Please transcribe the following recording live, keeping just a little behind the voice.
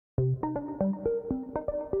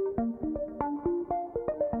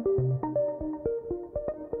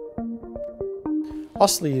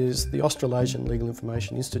AustLII is the Australasian Legal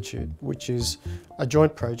Information Institute, which is a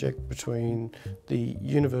joint project between the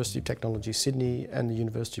University of Technology Sydney and the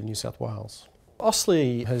University of New South Wales.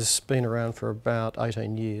 AustLII has been around for about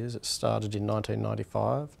 18 years. It started in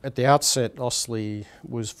 1995. At the outset, AustLII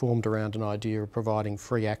was formed around an idea of providing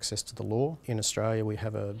free access to the law. In Australia, we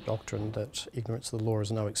have a doctrine that ignorance of the law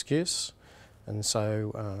is no excuse. And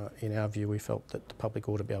so, in our view, we felt that the public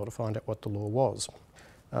ought to be able to find out what the law was.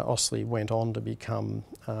 AustLII went on to become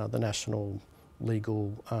the national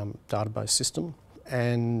legal database system,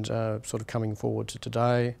 and sort of coming forward to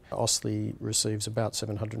today, AustLII receives about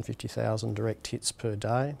 750,000 direct hits per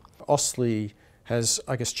day. AustLII has,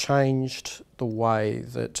 I guess, changed the way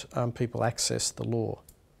that people access the law.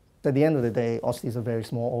 At the end of the day, AustLII is a very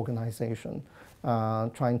small organisation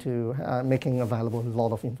trying to making available a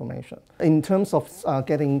lot of information. In terms of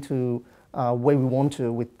getting to where we want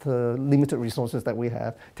to with the limited resources that we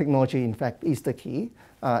have, technology in fact is the key,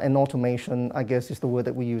 and automation, I guess, is the word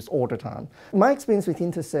that we use all the time. My experience with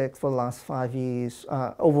Intersect for the last 5 years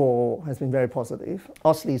overall has been very positive.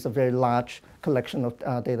 AustLII is a very large collection of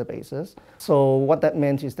databases, so what that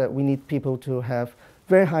meant is that we need people to have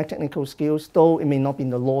very high technical skills, though it may not be in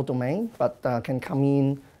the law domain, but can come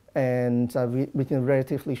in and within a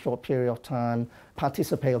relatively short period of time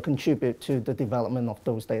participate or contribute to the development of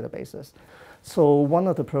those databases. So one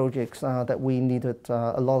of the projects that we needed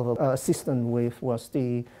a lot of assistance with was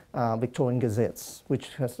the Victorian Gazettes, which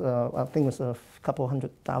has, I think it was a couple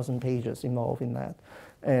 100,000 pages involved in that.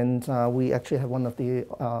 And we actually have one of the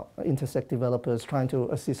Intersect developers trying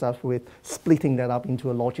to assist us with splitting that up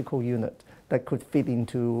into a logical unit that could fit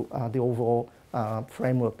into the overall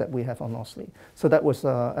framework that we have on AustLII. So that was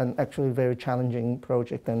an actually very challenging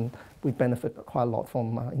project, and we benefit quite a lot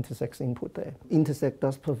from Intersect's input there. Intersect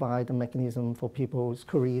does provide a mechanism for people's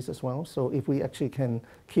careers as well, so if we actually can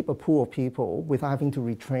keep a pool of people without having to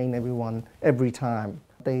retrain everyone every time,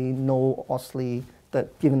 they know AustLII,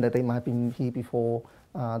 that given that they might be here before,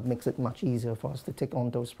 makes it much easier for us to take on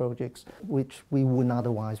those projects which we wouldn't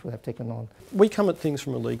otherwise would have taken on. We come at things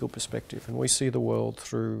from a legal perspective, and we see the world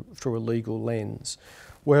through a legal lens,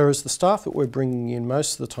 whereas the staff that we're bringing in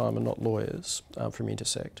most of the time are not lawyers from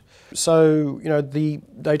Intersect. So, you know, they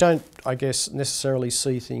don't, I guess, necessarily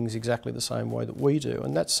see things exactly the same way that we do,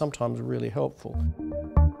 and that's sometimes really helpful.